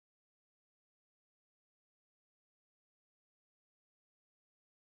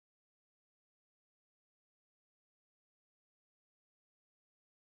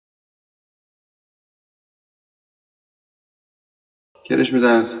کرشمه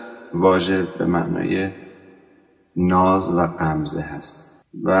در واژه به معنای ناز و غمزه هست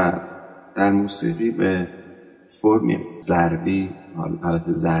و در موسیقی به فرمی ضربی،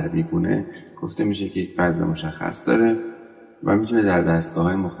 حالت ضربی گونه گفته میشه که یک وزن مشخص داره و میتونه در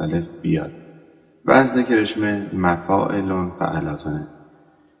دستگاه‌های مختلف بیاد. وزن کرشمه مفاعلون فعلاتونه،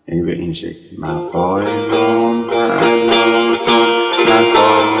 یعنی به این شکل مفاعلون فعلاتون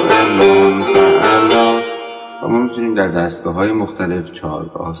مفاعلون فعلات. و ما میتونیم در دستگاه‌های مختلف،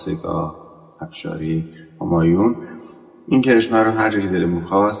 چهارگاه، سه‌گاه، افشاری، همایون، این کرشمه رو هر جایی که دلمون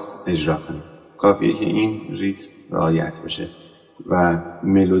خواست اجرا کنیم. کافیه که این ریتم رعایت بشه و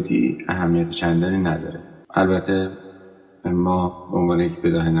ملودی اهمیت چندانی نداره. البته ما به عنوان یک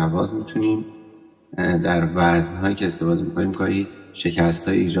بداهه نواز میتونیم در وزن‌هایی که استفاده می‌کنیم گاهی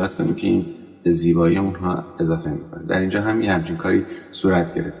شکست‌هایی ایجاد کنیم که این به زیبایی اونها اضافه می‌کنه. در اینجا هم همچین کاری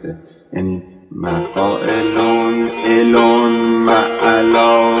صورت گرفته، یعنی مفاعلون الون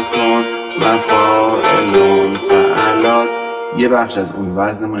معلاتون مفاعلون فعلات. یه بخش از اون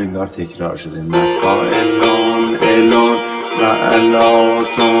وزنمون انگار تکرار شده، مفاعلون الون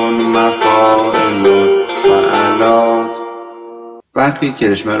معلاتون مفاعلون فعلات. برخی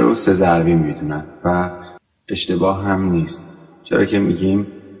کرشمه رو سه ضربی میدونن و اشتباه هم نیست، چرا که میگیم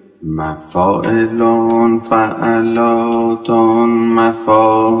مفاعلون فعلاتون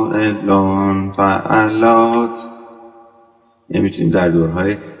مفاعلون فعلات، یعنی میتونیم در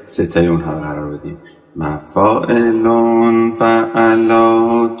دورهای ستایی اونها قرار بدیم. مفاعلون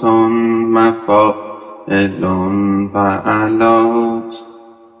فعلاتون مفاعلون فعلات.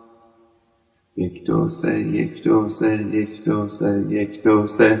 1 2 3 1 2 3 1 2 3 1 2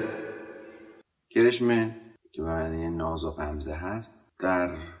 3. کرشمه که به معنی ناز و غمزه هست در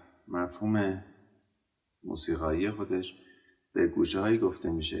مفهوم موسیقایی خودش به گوشه هایی گفته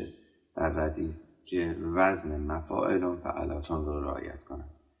میشه در ردیف که وزن مفاعلون فعلاتون رو رعایت کنن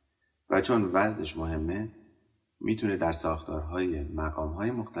و چون وزنش مهمه میتونه در ساختارهای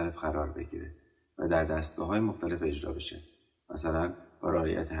مقامهای مختلف قرار بگیره و در دستگاه‌های مختلف اجرا بشه. مثلا با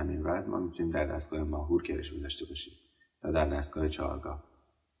رعایت همین وزن ما میتونیم در دستگاه ماهور کرشمه داشته باشیم و در دستگاه چهارگاه.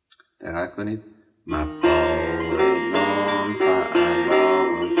 دقت کنید، مفاعلون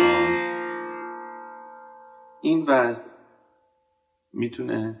فعلاتون. این وزن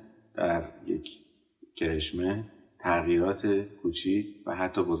میتونه در یک کرشمه تغییرات کوچیک و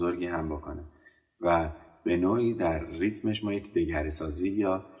حتی بزرگی هم بکنه و به نوعی در ریتمش ما یک دگره‌سازی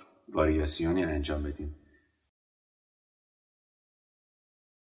یا واریاسیونی انجام بدیم.